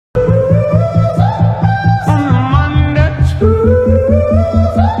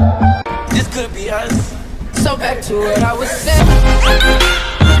So back to what I was saying.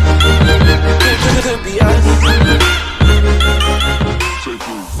 Could be us.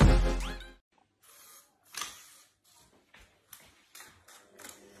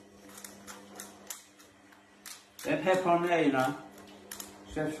 That pep on there, you know.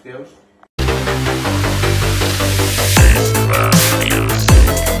 Chef skills.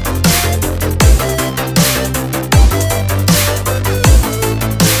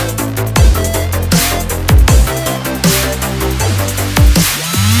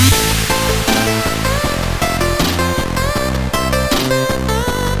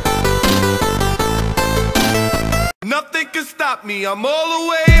 Nothing can stop me, I'm all the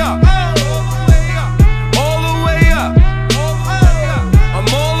way up. All the way up. I'm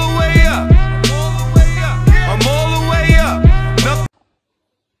all the way up. I'm all the way up. Nothing.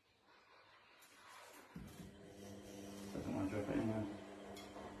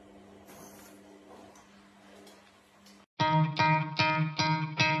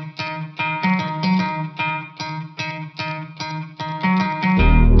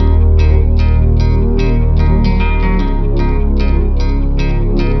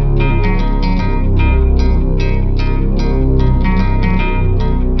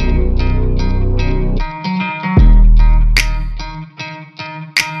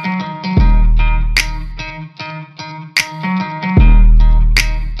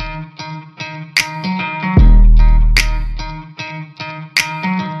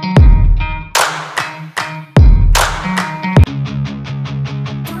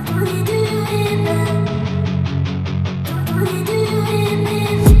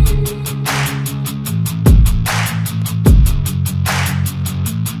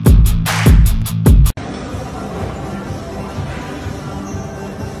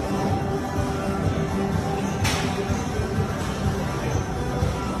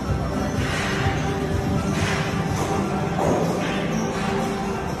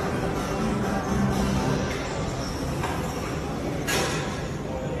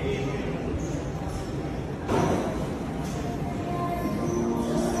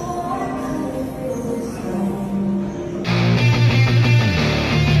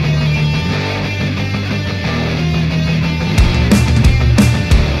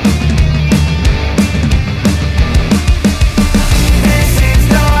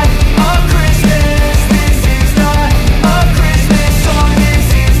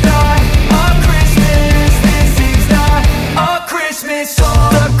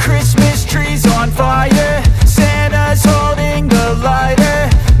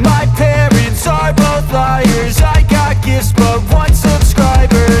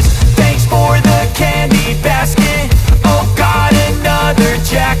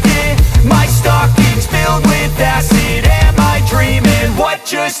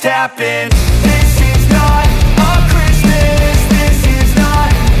 Just happened. This is not a Christmas. This is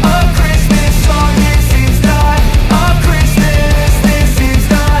not a Christmas song. This is not a Christmas. This is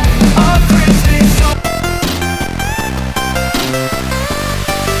not a Christmas song.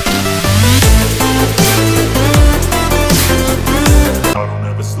 I don't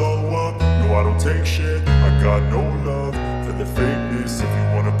ever slow up. No, I don't take shit. I got no love for the fakeness. If you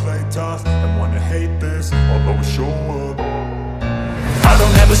wanna play tough and wanna hate this, I'll always show up. I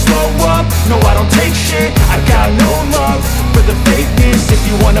don't ever slow up, no I don't take shit. I got no love for the fakeness. If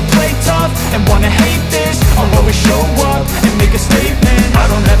you wanna play tough and wanna hate this, I'll always show up and make a statement. I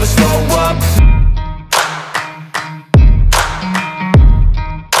don't ever slow up.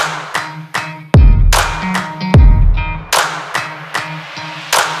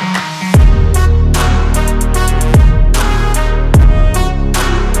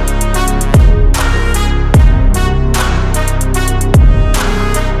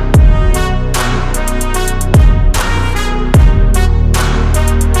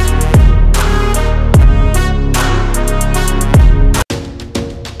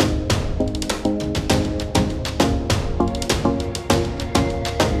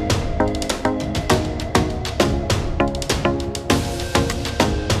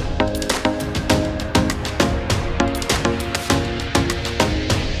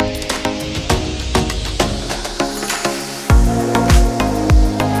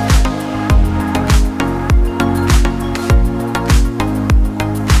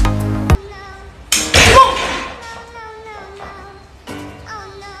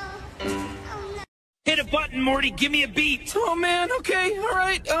 Hit a button, Morty, give me a beat. Oh man, okay,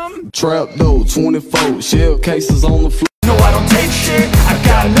 alright, Trap though, 24, shell cases on the floor. No, I don't take shit, I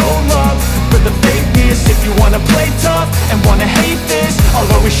got no love for the fakeness. If you wanna play tough and wanna hate this, I'll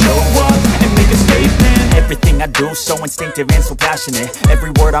always show up and make a statement. Everything I do, so instinctive and so passionate.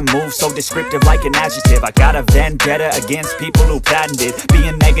 Every word I move, so descriptive like an adjective. I got a vendetta against people who patented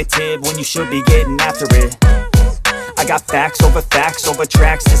being negative when you should be getting after it. I got facts over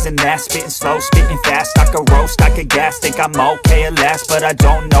tracks, this and that. Spitting slow, spitting fast, I could roast, I could gas. Think I'm okay at last, but I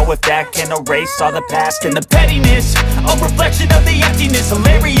don't know if that can erase all the past. And the pettiness, a reflection of the emptiness.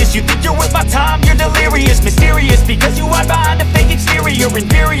 Hilarious, you think you're worth my time, you're delirious. Mysterious, because you hide behind a fake exterior.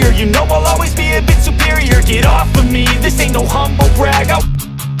 Inferior, you know I'll always be a bit superior. Get off of me, this ain't no humble brag.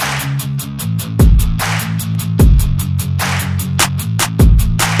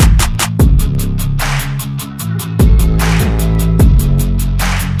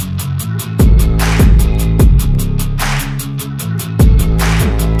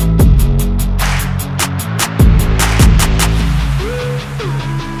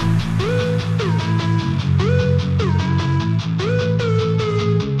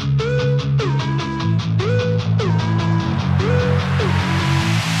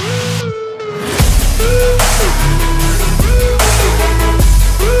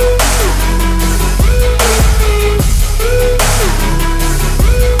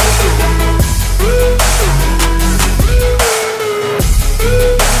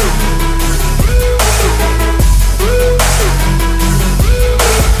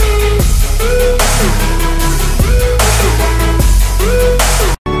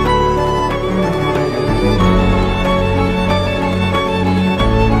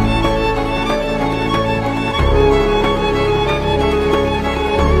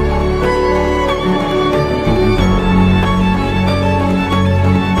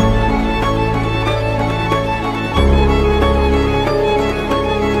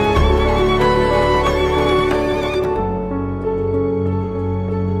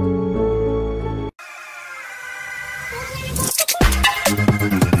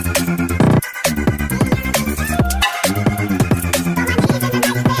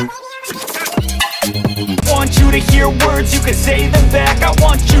 To hear words, you can say them back. I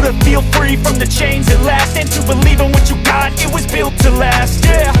want you to feel free from the chains at last, and to believe in what you got, it was built to last,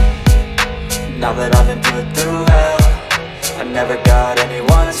 yeah. Now that I've been put through hell, I never got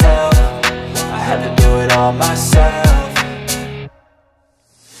anyone's help. I had to do it all myself.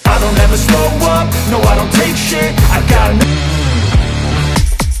 I don't ever slow up, no I don't take shit. I got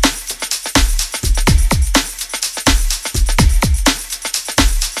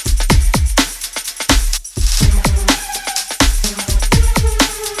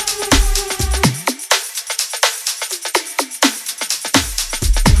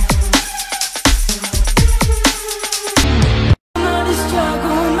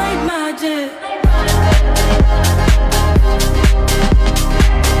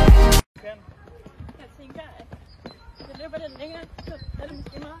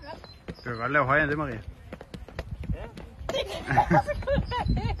Du kan godt lave højere end det, Marie.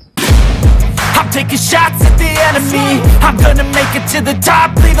 I'm taking shots at the enemy. I'm gonna make it to the top,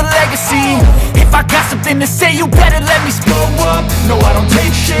 leave a legacy. If I got something to say, you better let me slow up. No, I don't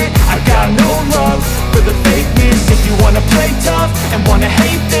take shit, I got no love for the fakeness. If you wanna play tough and wanna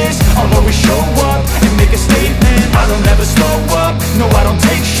hate this, I'll always show up and make a statement. I don't ever slow up, no, I don't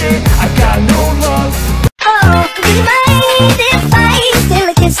take shit, I got no